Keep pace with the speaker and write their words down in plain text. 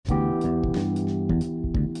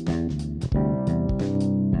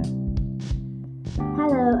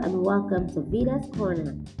and welcome to Vida's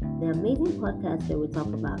Corner, the amazing podcast where we talk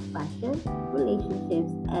about fashion,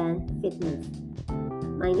 relationships, and fitness.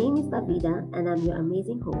 My name is Davida, and I'm your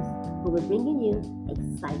amazing host who will be bringing you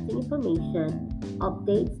exciting information,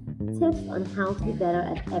 updates, tips on how to be better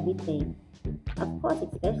at everything. Of course,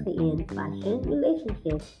 especially in fashion,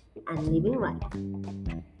 relationships, and living right.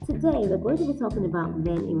 Today, we're going to be talking about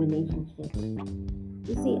men in relationships.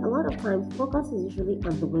 You see, a lot of times focus is usually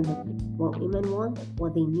on the women, what women want,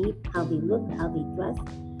 what they need, how they look, how they dress.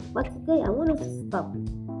 But today I want us to stop,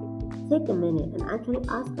 take a minute and actually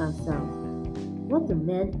ask ourselves, what do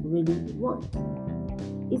men really want?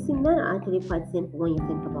 You see, men are actually quite simple when you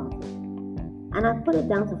think about it. And I put it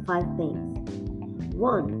down to 5 things.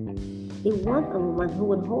 1, they want a woman who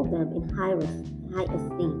would hold them in high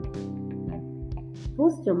esteem.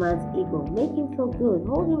 Boost your man's ego, make him feel good,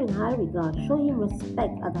 hold him in high regard, show him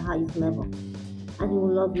respect at the highest level, and he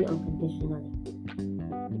will love you unconditionally.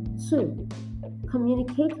 2,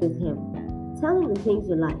 communicate with him. Tell him the things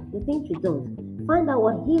you like, the things you don't. Find out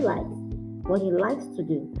what he likes to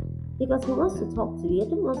do. Because he wants to talk to you, he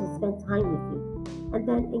just wants to spend time with you. And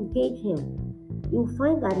then engage him. You'll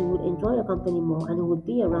find that he would enjoy your company more and he would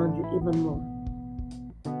be around you even more.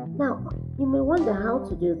 Now, you may wonder how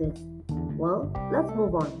to do this. Well, let's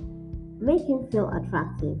move on. Make him feel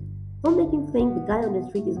attractive. Don't make him think the guy on the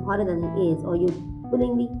street is harder than he is, or you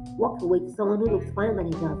willingly walk away to someone who looks finer than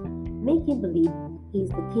he does. Make him believe he's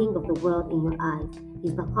the king of the world in your eyes.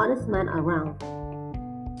 He's the hottest man around,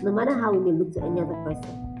 no matter how he may look to any other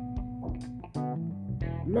person.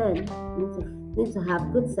 Men need to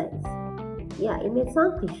have good sex. Yeah, it may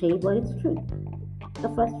sound cliche, but it's true. A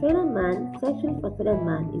sexually frustrated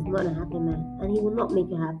man is not a happy man, and he will not make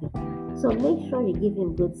you happy. So make sure you give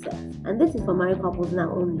him good sex. And this is for married couples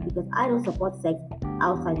now only, because I don't support sex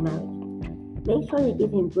outside marriage. Make sure you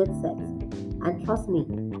give him good sex. And trust me,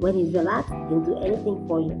 when he's relaxed, he'll do anything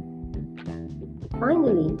for you.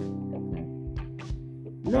 Finally,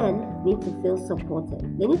 men need to feel supported.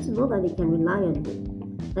 They need to know that they can rely on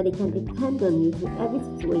you, that they can depend on you through every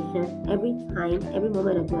situation, every time, every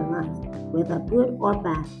moment of their lives, whether good or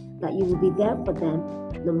bad, that you will be there for them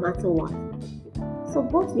no matter what. So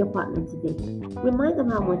go to your partner today. Remind them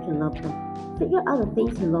how much you love them. Figure out the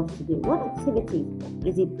things he loves to do. What activities?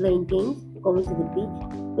 Is he playing games? Going to the beach?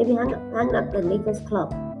 Maybe hang out at the latest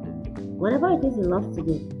club? Whatever it is he loves to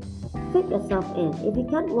do, fit yourself in. If it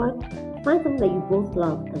can't work, find something that you both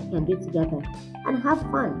love and can do together. And have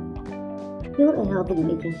fun. Build a healthy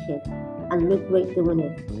relationship and look great doing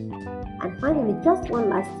it. And finally, just one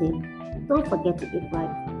last tip. Don't forget to eat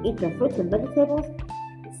right. Eat your fruits and vegetables.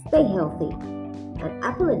 Stay healthy. An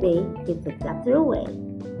apple a day keeps the doctor away.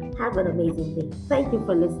 Have an amazing day. Thank you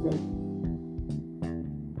for listening.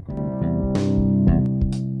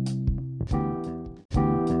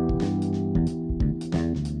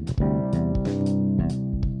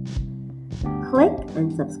 Click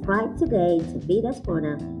and subscribe today to Vida's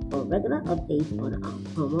Corner for regular updates on our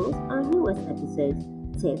promos, our newest episodes,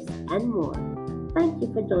 tips, and more. Thank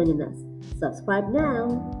you for joining us. Subscribe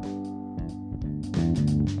now.